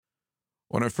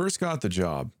When I first got the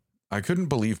job, I couldn't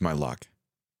believe my luck.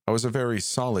 I was a very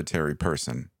solitary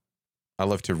person. I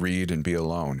loved to read and be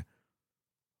alone.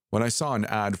 When I saw an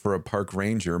ad for a park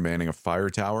ranger manning a fire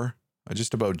tower, I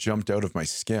just about jumped out of my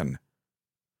skin.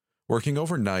 Working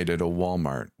overnight at a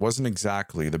Walmart wasn't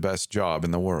exactly the best job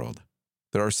in the world.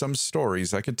 There are some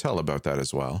stories I could tell about that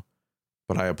as well,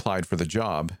 but I applied for the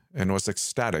job and was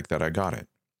ecstatic that I got it.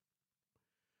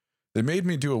 They made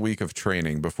me do a week of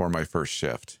training before my first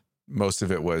shift. Most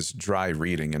of it was dry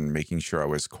reading and making sure I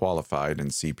was qualified in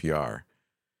CPR.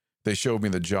 They showed me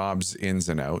the job's ins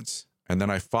and outs, and then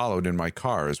I followed in my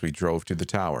car as we drove to the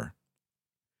tower.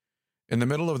 In the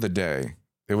middle of the day,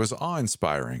 it was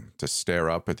awe-inspiring to stare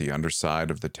up at the underside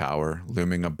of the tower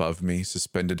looming above me,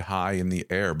 suspended high in the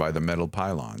air by the metal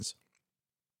pylons.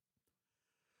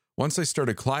 Once I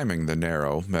started climbing the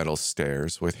narrow metal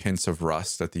stairs with hints of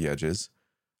rust at the edges,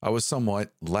 I was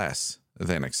somewhat less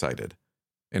than excited.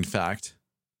 In fact,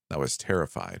 I was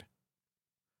terrified.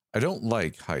 I don't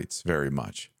like heights very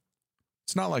much.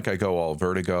 It's not like I go all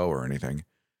vertigo or anything.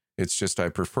 It's just I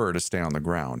prefer to stay on the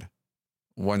ground.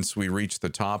 Once we reached the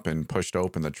top and pushed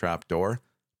open the trap door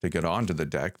to get onto the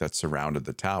deck that surrounded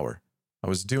the tower, I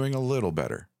was doing a little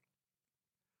better.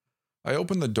 I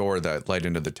opened the door that led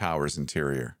into the tower's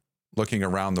interior. Looking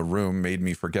around the room made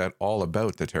me forget all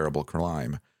about the terrible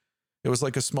climb. It was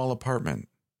like a small apartment.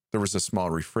 There was a small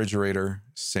refrigerator,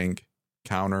 sink,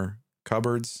 counter,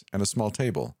 cupboards, and a small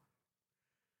table.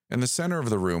 In the center of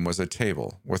the room was a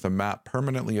table with a map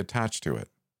permanently attached to it.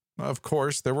 Of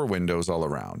course, there were windows all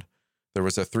around. There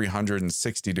was a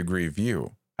 360-degree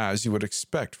view, as you would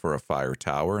expect for a fire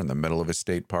tower in the middle of a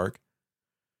state park.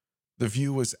 The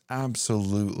view was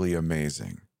absolutely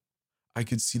amazing. I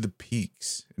could see the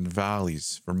peaks and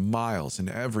valleys for miles in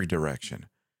every direction.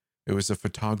 It was a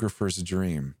photographer's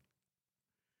dream.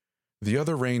 The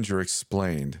other ranger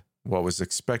explained what was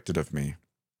expected of me.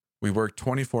 We worked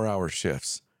 24-hour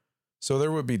shifts, so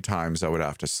there would be times I would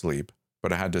have to sleep,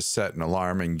 but I had to set an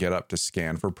alarm and get up to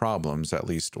scan for problems at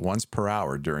least once per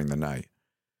hour during the night.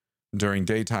 During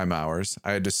daytime hours,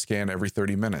 I had to scan every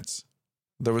 30 minutes.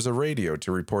 There was a radio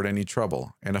to report any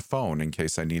trouble and a phone in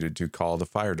case I needed to call the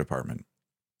fire department.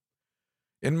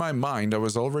 In my mind, I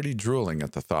was already drooling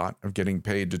at the thought of getting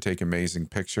paid to take amazing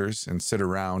pictures and sit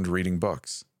around reading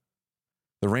books.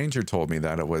 The ranger told me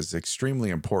that it was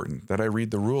extremely important that I read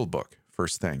the rule book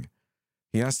first thing.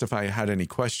 He asked if I had any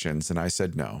questions, and I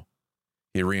said no.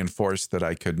 He reinforced that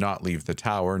I could not leave the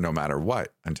tower no matter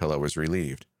what until I was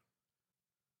relieved.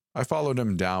 I followed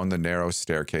him down the narrow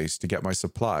staircase to get my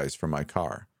supplies from my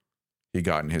car. He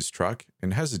got in his truck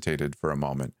and hesitated for a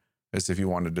moment, as if he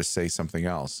wanted to say something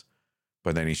else,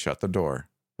 but then he shut the door,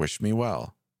 wished me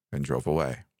well, and drove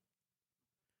away.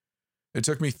 It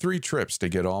took me 3 trips to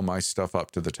get all my stuff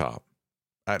up to the top.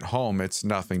 At home, it's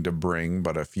nothing to bring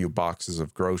but a few boxes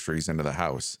of groceries into the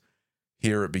house.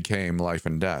 Here it became life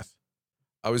and death.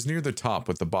 I was near the top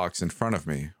with the box in front of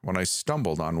me when I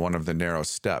stumbled on one of the narrow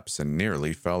steps and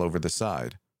nearly fell over the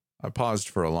side. I paused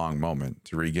for a long moment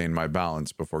to regain my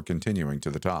balance before continuing to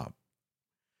the top.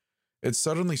 It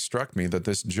suddenly struck me that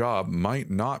this job might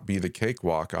not be the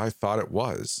cakewalk I thought it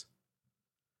was.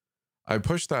 I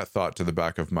pushed that thought to the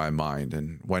back of my mind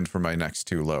and went for my next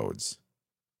 2 loads.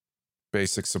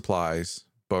 Basic supplies,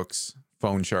 books,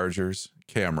 phone chargers,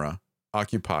 camera,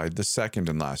 occupied the second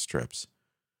and last trips.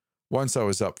 Once I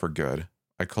was up for good,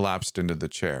 I collapsed into the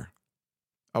chair.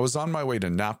 I was on my way to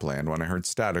Napland when I heard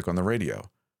static on the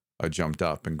radio. I jumped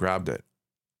up and grabbed it.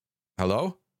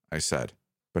 "Hello?" I said,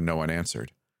 but no one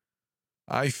answered.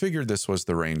 I figured this was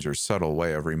the ranger's subtle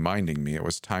way of reminding me it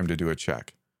was time to do a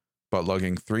check, but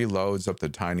lugging 3 loads up the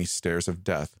tiny stairs of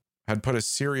death had put a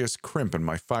serious crimp in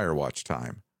my fire watch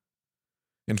time.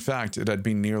 In fact, it had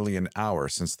been nearly an hour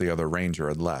since the other ranger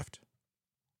had left.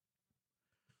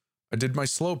 I did my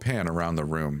slow pan around the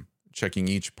room, checking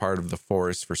each part of the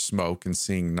forest for smoke and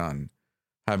seeing none.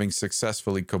 Having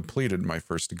successfully completed my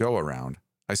first go-around,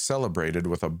 I celebrated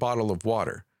with a bottle of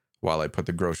water while I put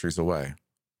the groceries away.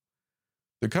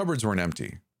 The cupboards weren't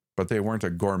empty, but they weren't a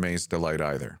gourmet's delight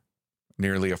either.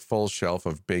 Nearly a full shelf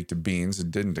of baked beans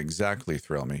didn't exactly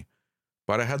thrill me,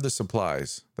 but I had the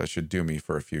supplies that should do me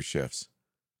for a few shifts.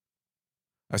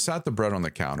 I sat the bread on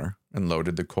the counter and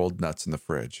loaded the cold nuts in the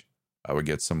fridge. I would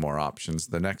get some more options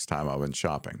the next time I went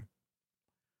shopping.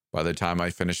 By the time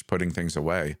I finished putting things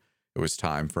away, it was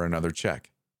time for another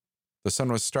check. The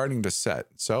sun was starting to set,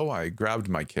 so I grabbed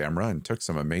my camera and took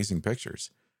some amazing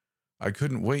pictures. I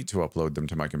couldn't wait to upload them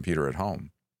to my computer at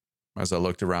home. As I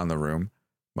looked around the room,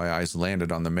 my eyes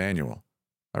landed on the manual.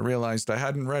 I realized I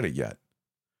hadn't read it yet.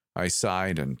 I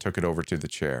sighed and took it over to the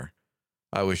chair.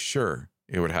 I was sure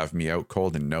It would have me out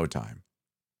cold in no time.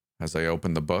 As I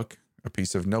opened the book, a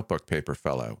piece of notebook paper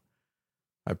fell out.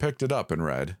 I picked it up and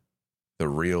read, "The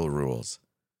real rules.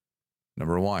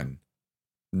 Number 1.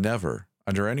 Never,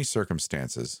 under any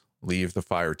circumstances, leave the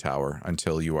fire tower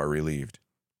until you are relieved.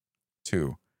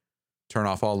 2. Turn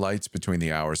off all lights between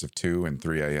the hours of 2 and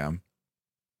 3 a.m.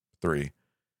 3.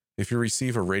 If you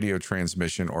receive a radio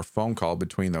transmission or phone call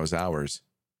between those hours,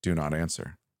 do not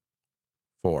answer.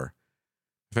 4.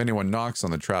 If anyone knocks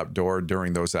on the trap door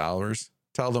during those hours,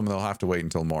 tell them they'll have to wait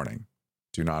until morning.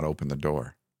 Do not open the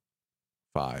door.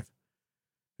 5.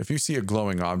 If you see a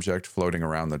glowing object floating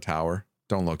around the tower,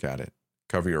 don't look at it.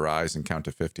 Cover your eyes and count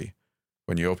to 50.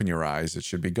 When you open your eyes, it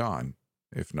should be gone.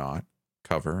 If not,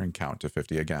 cover and count to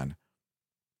 50 again.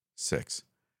 6.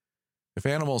 If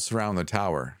animals surround the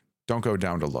tower, don't go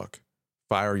down to look.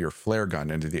 Fire your flare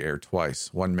gun into the air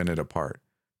twice, 1 minute apart.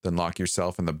 Then lock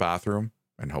yourself in the bathroom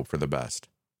and hope for the best."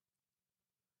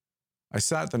 I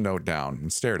sat the note down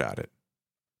and stared at it.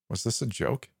 Was this a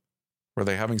joke? Were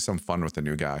they having some fun with the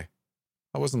new guy?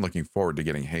 I wasn't looking forward to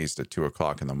getting hazed at 2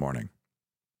 o'clock in the morning.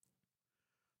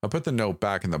 I put the note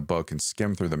back in the book and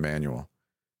skimmed through the manual.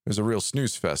 It was a real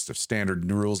snooze fest of standard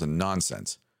rules and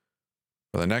nonsense.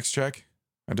 For the next check,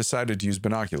 I decided to use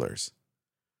binoculars.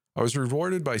 I was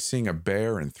rewarded by seeing a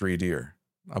bear and 3 deer.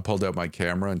 I pulled out my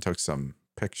camera and took some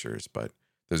pictures, but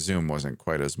the zoom wasn't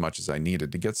quite as much as I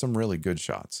needed to get some really good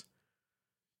shots.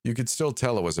 You could still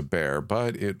tell it was a bear,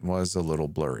 but it was a little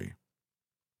blurry.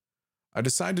 I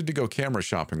decided to go camera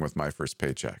shopping with my first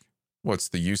paycheck. What's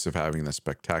the use of having the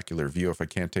spectacular view if I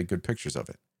can't take good pictures of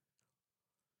it?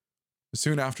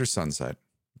 Soon after sunset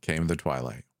came the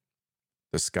twilight.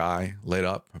 The sky lit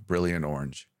up a brilliant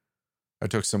orange. I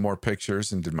took some more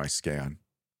pictures and did my scan.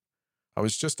 I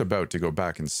was just about to go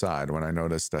back inside when I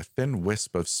noticed a thin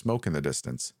wisp of smoke in the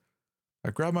distance.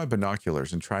 I grabbed my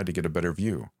binoculars and tried to get a better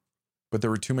view, but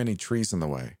there were too many trees in the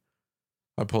way.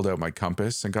 I pulled out my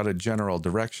compass and got a general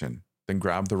direction, then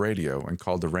grabbed the radio and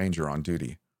called the ranger on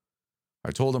duty.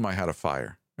 I told him I had a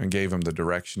fire and gave him the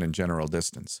direction and general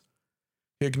distance.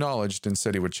 He acknowledged and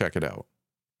said he would check it out.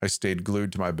 I stayed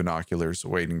glued to my binoculars,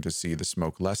 waiting to see the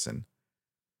smoke lessen.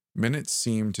 Minutes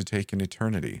seemed to take an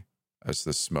eternity as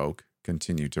the smoke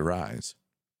continued to rise.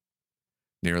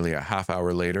 Nearly a half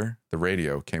hour later, the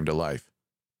radio came to life.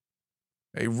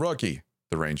 "Hey, rookie,"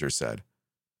 the ranger said.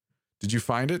 "Did you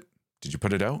find it? Did you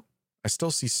put it out? I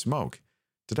still see smoke.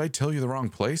 Did I tell you the wrong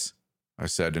place?" I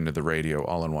said into the radio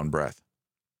all in one breath.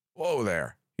 "Whoa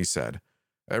there," he said.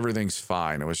 "Everything's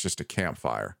fine. It was just a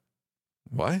campfire."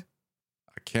 "What?"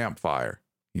 "A campfire,"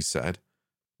 he said.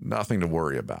 "Nothing to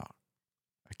worry about."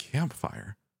 "A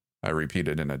campfire?" I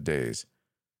repeated in a daze.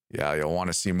 "Yeah, you'll want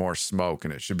to see more smoke,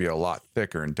 and it should be a lot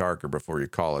thicker and darker before you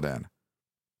call it in."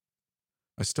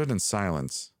 I stood in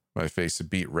silence, my face a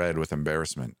beet red with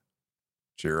embarrassment.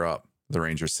 "Cheer up," the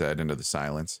ranger said into the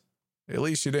silence. "At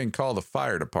least you didn't call the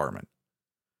fire department."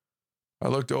 I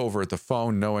looked over at the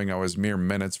phone, knowing I was mere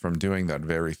minutes from doing that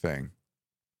very thing.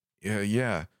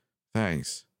 Yeah,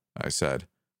 thanks," I said.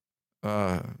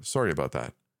 Sorry about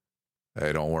that."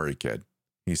 "Hey, don't worry, kid,"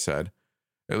 he said.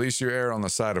 "At least you err on the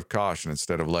side of caution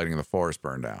instead of letting the forest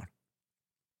burn down."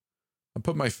 I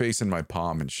put my face in my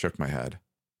palm and shook my head.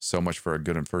 So much for a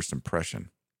good first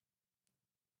impression.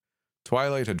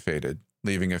 Twilight had faded,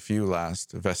 leaving a few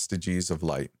last vestiges of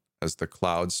light as the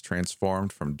clouds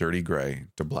transformed from dirty gray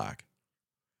to black.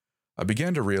 I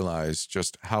began to realize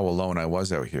just how alone I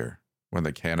was out here when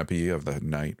the canopy of the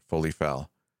night fully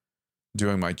fell.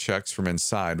 Doing my checks from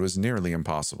inside was nearly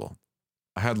impossible.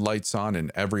 I had lights on,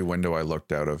 and every window I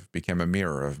looked out of became a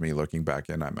mirror of me looking back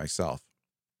in at myself.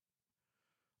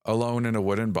 Alone in a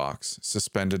wooden box,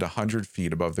 suspended 100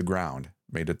 feet above the ground,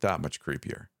 made it that much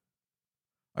creepier.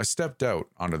 I stepped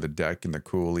out onto the deck in the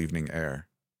cool evening air.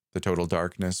 The total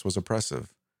darkness was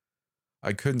oppressive.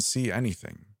 I couldn't see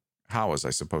anything. How was I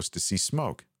supposed to see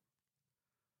smoke?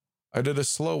 I did a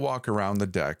slow walk around the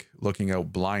deck, looking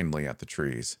out blindly at the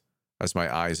trees. As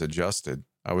my eyes adjusted,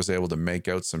 I was able to make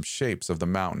out some shapes of the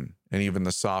mountain and even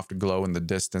the soft glow in the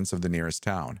distance of the nearest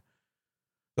town.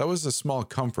 That was a small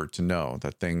comfort to know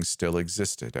that things still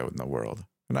existed out in the world,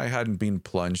 and I hadn't been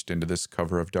plunged into this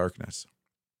cover of darkness.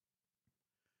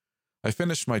 I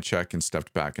finished my check and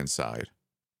stepped back inside.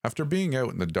 After being out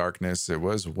in the darkness, it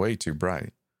was way too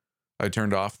bright. I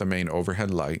turned off the main overhead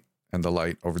light and the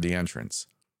light over the entrance.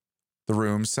 The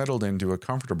room settled into a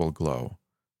comfortable glow,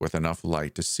 with enough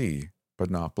light to see,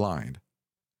 but not blind.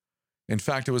 In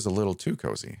fact, it was a little too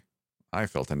cozy. I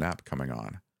felt a nap coming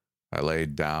on. I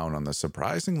laid down on the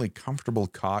surprisingly comfortable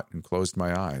cot and closed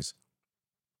my eyes.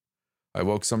 I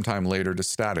woke sometime later to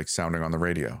static sounding on the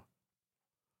radio.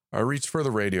 I reached for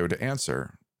the radio to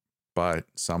answer, but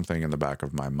something in the back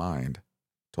of my mind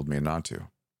told me not to.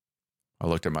 I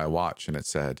looked at my watch and it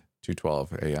said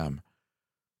 2:12 a.m.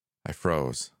 I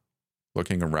froze.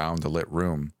 Looking around the lit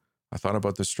room, I thought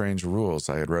about the strange rules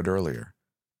I had read earlier.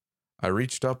 I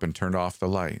reached up and turned off the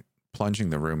light, plunging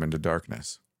the room into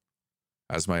darkness.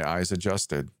 As my eyes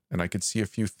adjusted and I could see a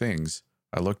few things,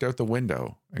 I looked out the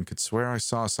window and could swear I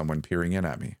saw someone peering in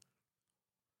at me.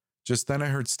 Just then I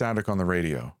heard static on the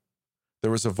radio.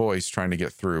 There was a voice trying to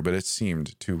get through, but it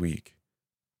seemed too weak.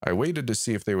 I waited to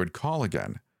see if they would call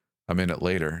again. A minute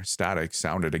later, static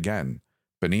sounded again.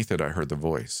 Beneath it, I heard the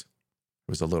voice.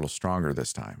 It was a little stronger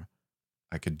this time.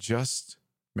 I could just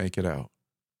make it out.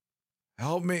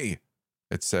 "Help me,"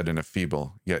 it said in a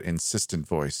feeble yet insistent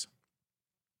voice.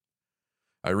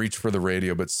 I reached for the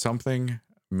radio, but something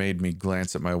made me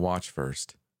glance at my watch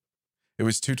first. It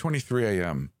was 2:23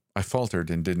 a.m. I faltered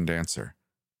and didn't answer.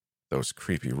 Those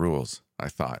creepy rules, I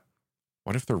thought.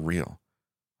 What if they're real?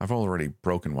 I've already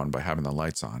broken one by having the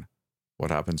lights on.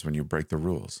 What happens when you break the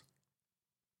rules?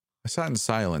 I sat in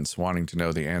silence, wanting to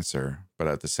know the answer, but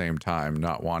at the same time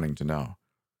not wanting to know.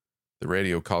 The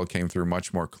radio call came through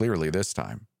much more clearly this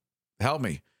time. "Help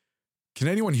me. Can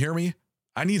anyone hear me?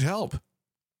 I need help."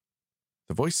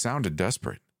 The voice sounded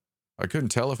desperate. I couldn't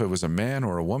tell if it was a man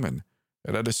or a woman.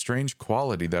 It had a strange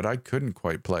quality that I couldn't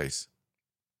quite place.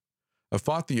 I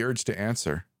fought the urge to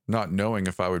answer, not knowing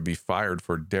if I would be fired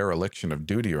for dereliction of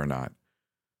duty or not.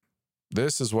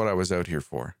 This is what I was out here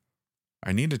for.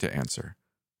 I needed to answer,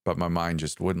 but my mind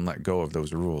just wouldn't let go of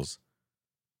those rules.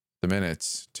 The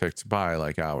minutes ticked by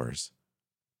like hours.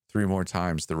 3 more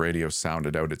times the radio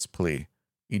sounded out its plea,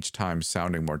 each time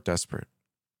sounding more desperate.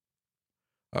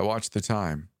 I watched the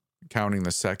time, counting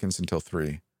the seconds until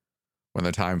 3. When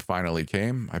the time finally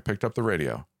came, I picked up the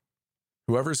radio.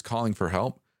 "Whoever's calling for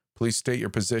help, please state your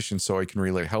position so I can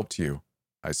relay help to you,"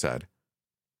 I said.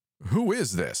 "Who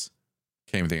is this?"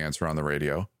 came the answer on the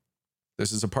radio.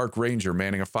 "This is a park ranger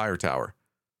manning a fire tower."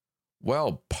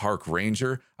 "Well, park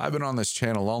ranger, I've been on this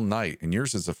channel all night, and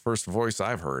yours is the first voice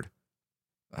I've heard."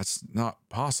 That's not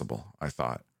possible, I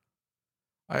thought.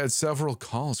 "I had several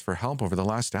calls for help over the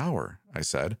last hour," I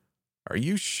said. "Are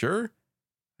you sure?"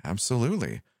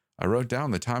 "Absolutely. I wrote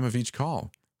down the time of each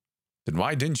call." "Then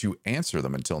why didn't you answer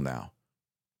them until now?"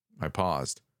 I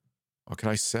paused. What could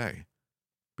I say?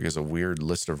 Because a weird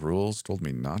list of rules told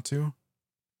me not to?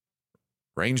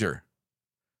 "Ranger,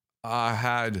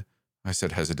 I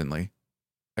said hesitantly.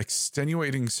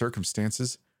 "Extenuating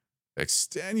circumstances?"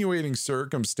 "Extenuating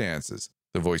circumstances,"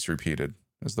 the voice repeated,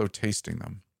 as though tasting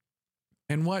them.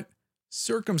 "And what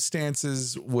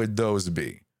circumstances would those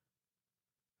be?"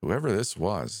 Whoever this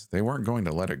was, they weren't going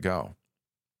to let it go.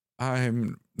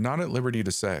 "I'm not at liberty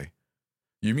to say."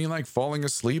 "You mean like falling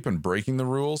asleep and breaking the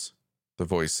rules?" the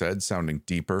voice said, sounding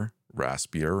deeper,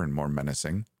 raspier, and more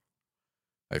menacing.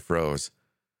 I froze.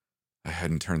 I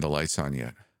hadn't turned the lights on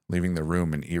yet, leaving the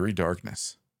room in eerie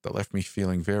darkness that left me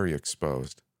feeling very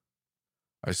exposed.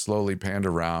 I slowly panned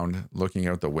around, looking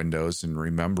out the windows and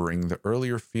remembering the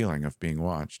earlier feeling of being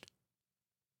watched.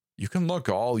 "You can look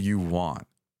all you want,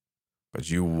 but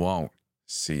you won't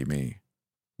see me,"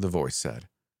 the voice said.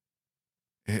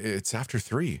 "It's after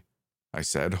 3, I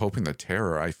said, hoping the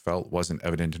terror I felt wasn't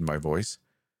evident in my voice.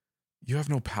 "You have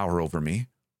no power over me."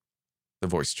 The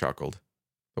voice chuckled.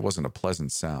 That wasn't a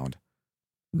pleasant sound.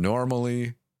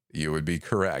 "Normally, you would be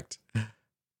correct.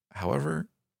 However,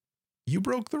 you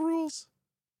broke the rules."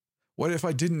 "What if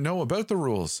I didn't know about the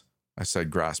rules?" I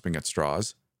said, grasping at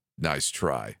straws. "Nice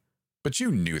try. But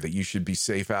you knew that you should be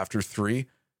safe after 3.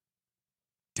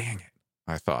 Dang it,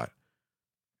 I thought.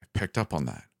 I picked up on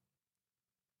that.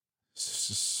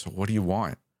 "So what do you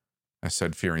want?" I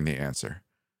said, fearing the answer.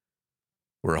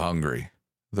 "We're hungry,"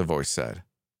 the voice said.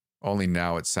 Only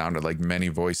now it sounded like many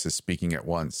voices speaking at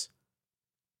once.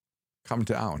 "Come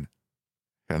down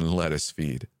and let us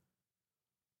feed."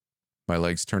 My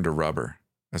legs turned to rubber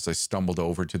as I stumbled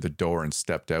over to the door and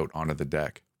stepped out onto the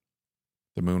deck.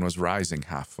 The moon was rising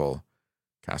half full,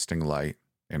 casting light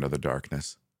into the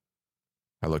darkness.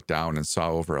 I looked down and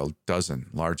saw over a dozen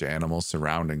large animals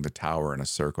surrounding the tower in a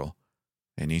circle,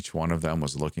 and each one of them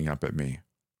was looking up at me.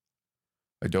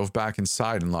 I dove back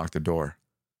inside and locked the door.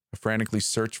 I frantically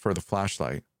searched for the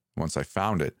flashlight. Once I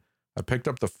found it, I picked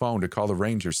up the phone to call the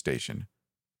ranger station.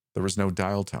 There was no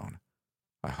dial tone.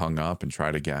 I hung up and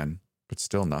tried again, but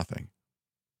still nothing.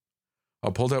 I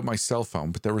pulled out my cell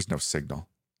phone, but there was no signal.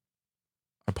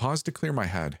 I paused to clear my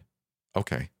head.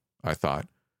 Okay, I thought.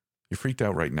 You're freaked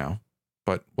out right now.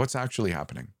 But what's actually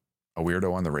happening? A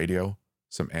weirdo on the radio?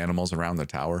 Some animals around the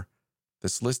tower?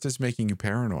 This list is making you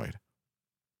paranoid.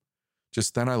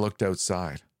 Just then I looked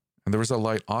outside. and there was a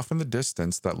light off in the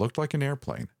distance that looked like an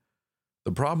airplane.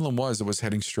 The problem was it was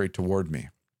heading straight toward me.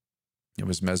 It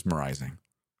was mesmerizing.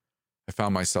 I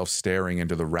found myself staring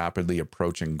into the rapidly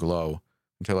approaching glow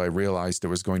until I realized it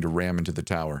was going to ram into the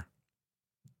tower.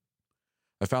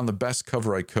 I found the best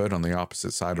cover I could on the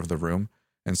opposite side of the room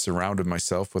and surrounded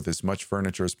myself with as much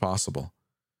furniture as possible.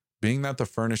 Being that the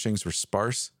furnishings were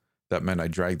sparse, that meant I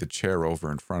dragged the chair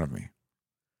over in front of me.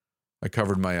 I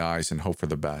covered my eyes and hoped for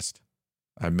the best.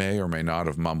 I may or may not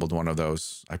have mumbled one of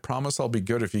those, "I promise I'll be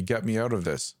good if you get me out of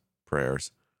this,"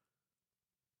 prayers.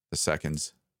 The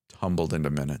seconds tumbled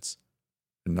into minutes,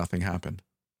 and nothing happened.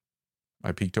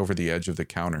 I peeked over the edge of the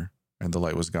counter, and the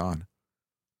light was gone.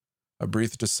 I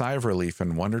breathed a sigh of relief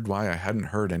and wondered why I hadn't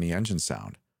heard any engine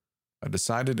sound. I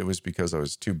decided it was because I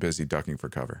was too busy ducking for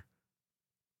cover.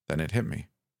 Then it hit me.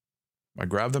 I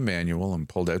grabbed the manual and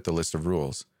pulled out the list of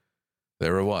rules.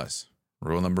 There it was,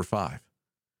 rule number 5.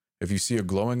 If you see a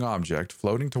glowing object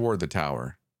floating toward the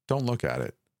tower, don't look at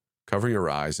it. Cover your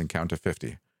eyes and count to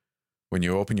 50. When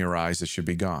you open your eyes, it should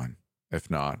be gone. If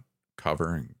not,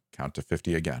 cover and count to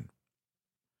 50 again.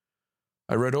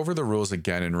 I read over the rules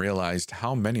again and realized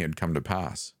how many had come to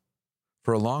pass.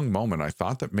 For a long moment, I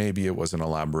thought that maybe it was an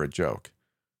elaborate joke.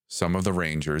 Some of the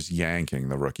Rangers yanking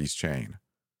the rookie's chain.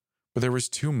 But there was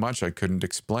too much I couldn't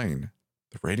explain.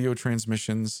 The radio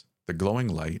transmissions, the glowing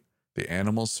light, the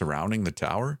animals surrounding the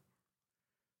tower.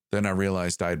 Then I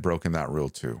realized I had broken that rule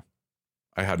too.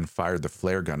 I hadn't fired the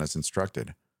flare gun as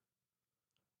instructed.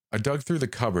 I dug through the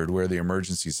cupboard where the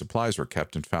emergency supplies were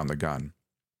kept and found the gun.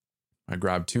 I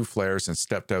grabbed 2 flares and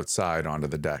stepped outside onto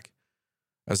the deck.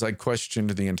 As I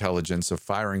questioned the intelligence of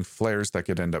firing flares that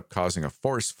could end up causing a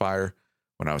forest fire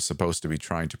when I was supposed to be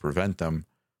trying to prevent them,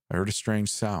 I heard a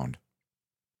strange sound.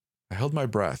 I held my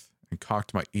breath and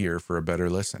cocked my ear for a better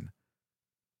listen.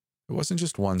 It wasn't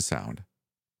just one sound.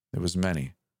 It was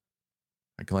many.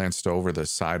 I glanced over the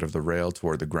side of the rail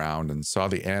toward the ground and saw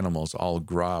the animals all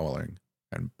growling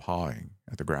and pawing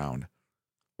at the ground,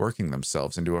 working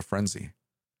themselves into a frenzy.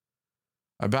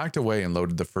 I backed away and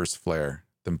loaded the first flare,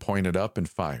 then pointed up and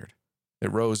fired.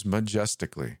 It rose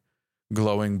majestically,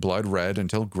 glowing blood red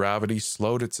until gravity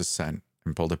slowed its ascent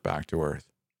and pulled it back to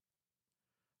Earth.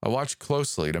 I watched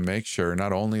closely to make sure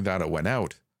not only that it went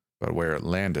out, but where it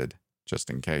landed,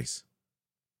 just in case.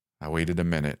 I waited a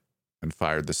minute and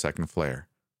fired the second flare,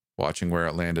 watching where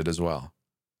it landed as well.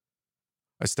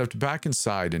 I stepped back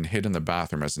inside and hid in the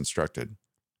bathroom as instructed.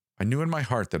 I knew in my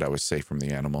heart that I was safe from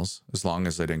the animals, as long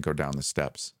as they didn't go down the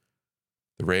steps.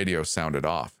 The radio sounded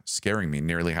off, scaring me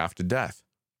nearly half to death.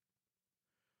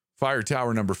 "Fire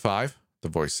tower number 5, the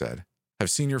voice said.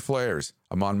 "Have seen your flares.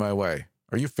 I'm on my way.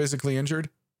 Are you physically injured?"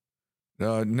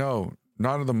 No,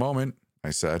 not at the moment, I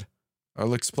said.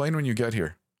 "I'll explain when you get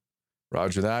here."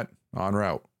 "Roger that. En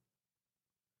route."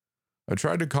 I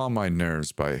tried to calm my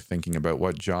nerves by thinking about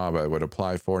what job I would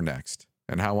apply for next,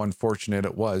 and how unfortunate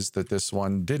it was that this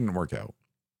one didn't work out.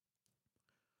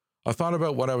 I thought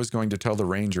about what I was going to tell the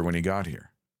ranger when he got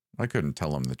here. I couldn't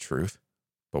tell him the truth,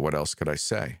 but what else could I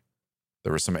say?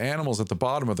 There were some animals at the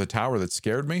bottom of the tower that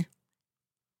scared me.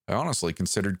 I honestly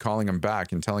considered calling him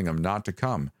back and telling him not to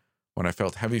come when I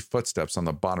felt heavy footsteps on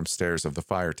the bottom stairs of the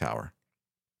fire tower.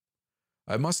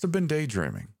 I must have been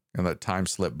daydreaming and let time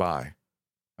slip by.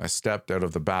 I stepped out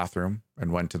of the bathroom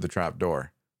and went to the trap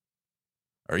door.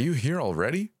 "Are you here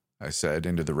already?" I said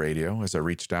into the radio as I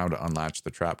reached down to unlatch the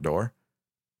trap door.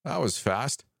 "That was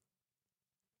fast."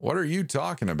 "What are you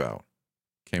talking about?"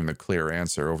 came the clear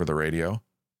answer over the radio.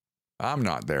 "I'm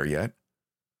not there yet."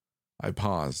 I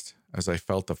paused as I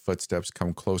felt the footsteps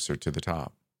come closer to the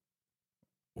top.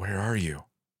 "Where are you?"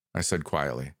 I said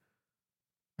quietly.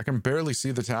 "I can barely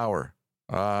see the tower.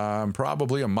 I'm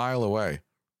probably a mile away."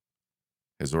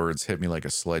 His words hit me like a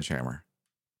sledgehammer.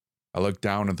 I looked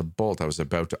down at the bolt I was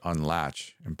about to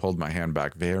unlatch and pulled my hand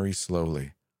back very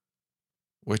slowly.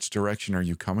 "Which direction are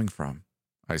you coming from?"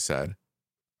 I said.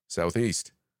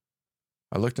 "Southeast."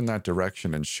 I looked in that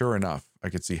direction, and sure enough, I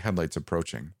could see headlights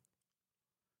approaching.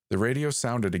 The radio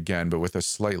sounded again, but with a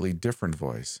slightly different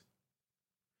voice.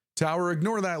 "Tower,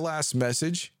 ignore that last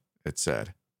message," it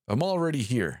said. "I'm already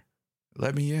here.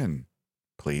 Let me in,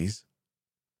 please."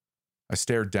 I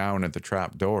stared down at the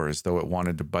trap door as though it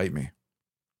wanted to bite me.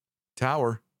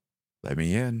 "Tower, let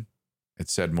me in," it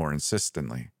said more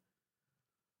insistently.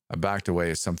 I backed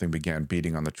away as something began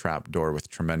beating on the trap door with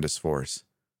tremendous force.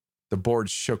 The board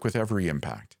shook with every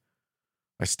impact.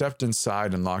 I stepped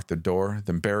inside and locked the door,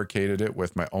 then barricaded it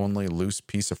with my only loose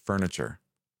piece of furniture,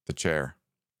 the chair.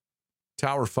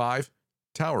 "Tower 5,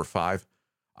 Tower 5.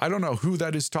 I don't know who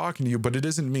that is talking to you, but it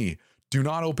isn't me. Do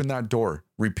not open that door.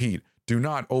 Repeat, do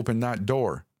not open that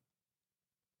door."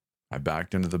 I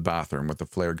backed into the bathroom with the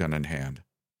flare gun in hand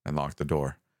and locked the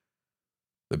door.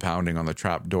 The pounding on the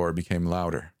trap door became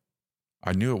louder.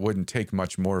 I knew it wouldn't take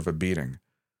much more of a beating.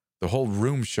 The whole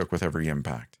room shook with every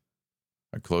impact.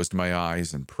 I closed my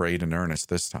eyes and prayed in earnest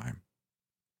this time.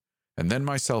 And then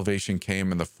my salvation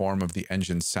came in the form of the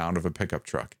engine sound of a pickup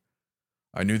truck.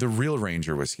 I knew the real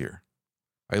Ranger was here.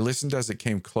 I listened as it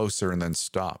came closer and then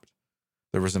stopped.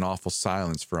 There was an awful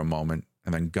silence for a moment,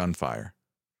 and then gunfire.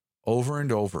 Over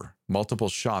and over, multiple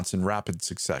shots in rapid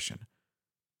succession.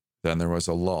 Then there was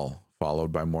a lull,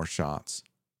 followed by more shots.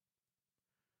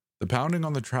 The pounding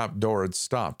on the trap door had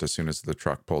stopped as soon as the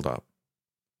truck pulled up.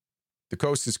 "The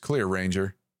coast is clear,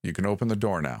 Ranger. You can open the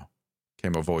door now,"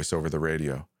 came a voice over the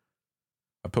radio.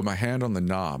 I put my hand on the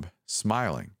knob,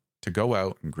 smiling, to go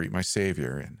out and greet my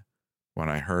savior, and when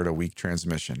I heard a weak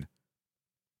transmission,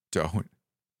 "Don't.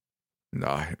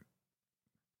 Not.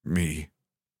 Me,"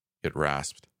 it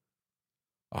rasped.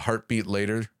 A heartbeat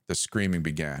later, the screaming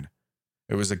began.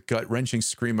 It was a gut-wrenching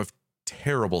scream of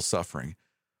terrible suffering.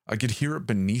 I could hear it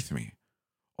beneath me.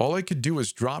 All I could do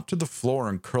was drop to the floor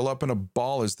and curl up in a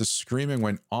ball as the screaming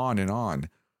went on and on.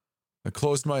 I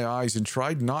closed my eyes and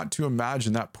tried not to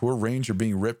imagine that poor Ranger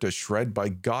being ripped to shred by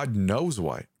God knows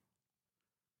what.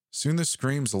 Soon the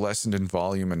screams lessened in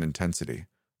volume and intensity,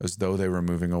 as though they were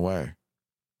moving away.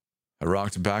 I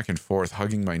rocked back and forth,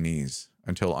 hugging my knees,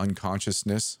 until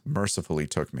unconsciousness mercifully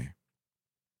took me.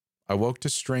 I woke to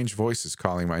strange voices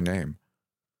calling my name.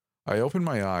 I opened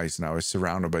my eyes and I was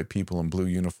surrounded by people in blue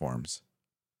uniforms.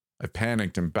 I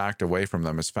panicked and backed away from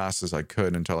them as fast as I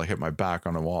could until I hit my back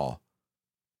on a wall.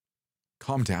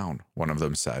 "Calm down," one of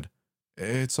them said.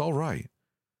 "It's all right."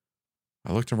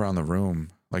 I looked around the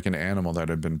room like an animal that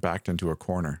had been backed into a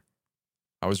corner.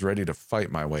 I was ready to fight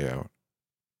my way out.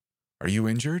 "Are you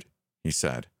injured?" he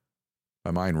said. My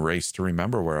mind raced to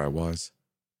remember where I was.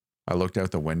 I looked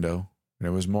out the window, and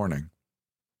it was morning.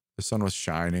 The sun was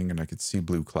shining, and I could see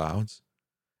blue clouds.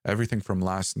 Everything from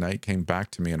last night came back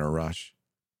to me in a rush.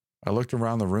 I looked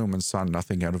around the room and saw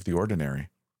nothing out of the ordinary.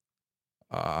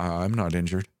 "I'm not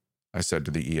injured," I said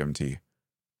to the EMT.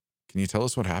 "Can you tell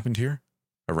us what happened here?"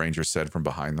 a ranger said from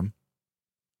behind them.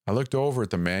 I looked over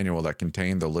at the manual that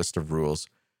contained the list of rules,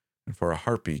 and for a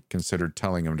heartbeat considered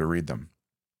telling him to read them.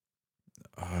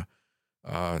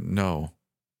 No,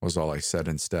 was all I said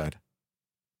instead.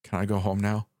 "Can I go home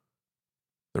now?"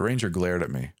 The ranger glared at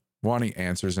me. Wanting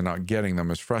answers and not getting them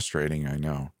is frustrating, I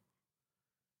know.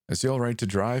 "Is he all right to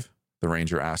drive?" the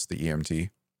ranger asked the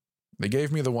EMT. They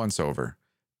gave me the once-over,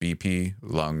 BP,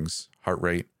 lungs, heart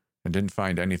rate, and didn't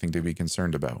find anything to be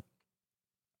concerned about.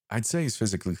 "I'd say he's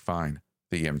physically fine,"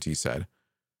 the EMT said.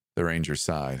 The ranger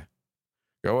sighed.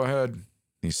 "Go ahead,"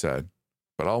 he said,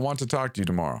 "but I'll want to talk to you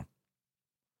tomorrow."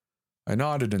 I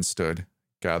nodded and stood,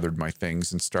 gathered my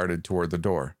things, and started toward the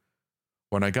door.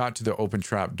 When I got to the open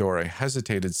trap door, I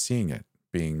hesitated seeing it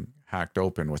being hacked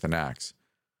open with an axe.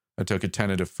 I took a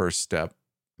tentative first step,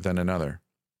 then another.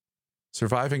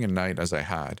 Surviving a night as I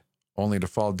had, only to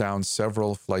fall down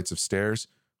several flights of stairs,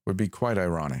 would be quite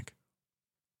ironic.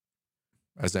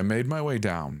 As I made my way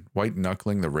down,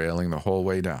 white-knuckling the railing the whole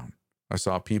way down, I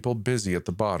saw people busy at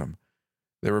the bottom.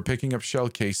 They were picking up shell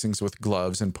casings with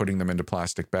gloves and putting them into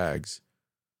plastic bags.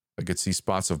 I could see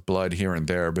spots of blood here and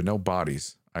there, but no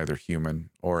bodies, either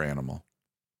human or animal.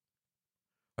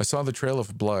 I saw the trail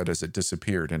of blood as it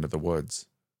disappeared into the woods.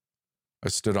 I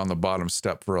stood on the bottom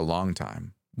step for a long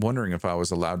time, wondering if I was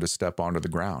allowed to step onto the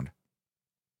ground.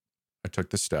 I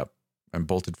took the step and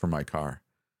bolted for my car.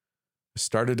 I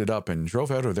started it up and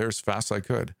drove out of there as fast as I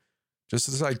could. Just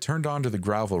as I turned onto the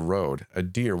gravel road, a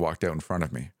deer walked out in front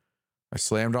of me. I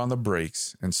slammed on the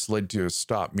brakes and slid to a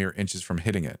stop mere inches from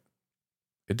hitting it.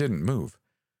 It didn't move,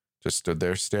 just stood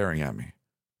there staring at me.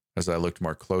 As I looked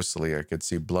more closely, I could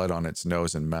see blood on its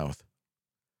nose and mouth.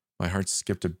 My heart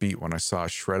skipped a beat when I saw a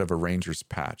shred of a ranger's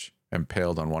patch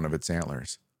impaled on one of its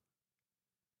antlers.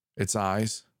 Its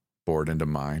eyes bored into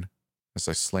mine as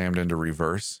I slammed into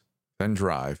reverse, then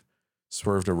drive,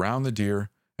 swerved around the deer,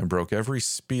 and broke every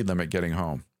speed limit getting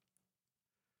home.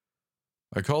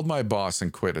 I called my boss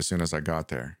and quit as soon as I got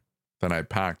there. Then I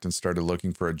packed and started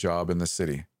looking for a job in the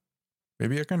city.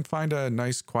 Maybe I can find a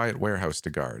nice quiet warehouse to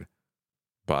guard.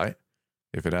 But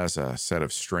if it has a set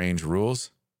of strange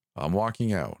rules, I'm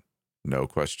walking out, no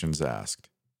questions asked.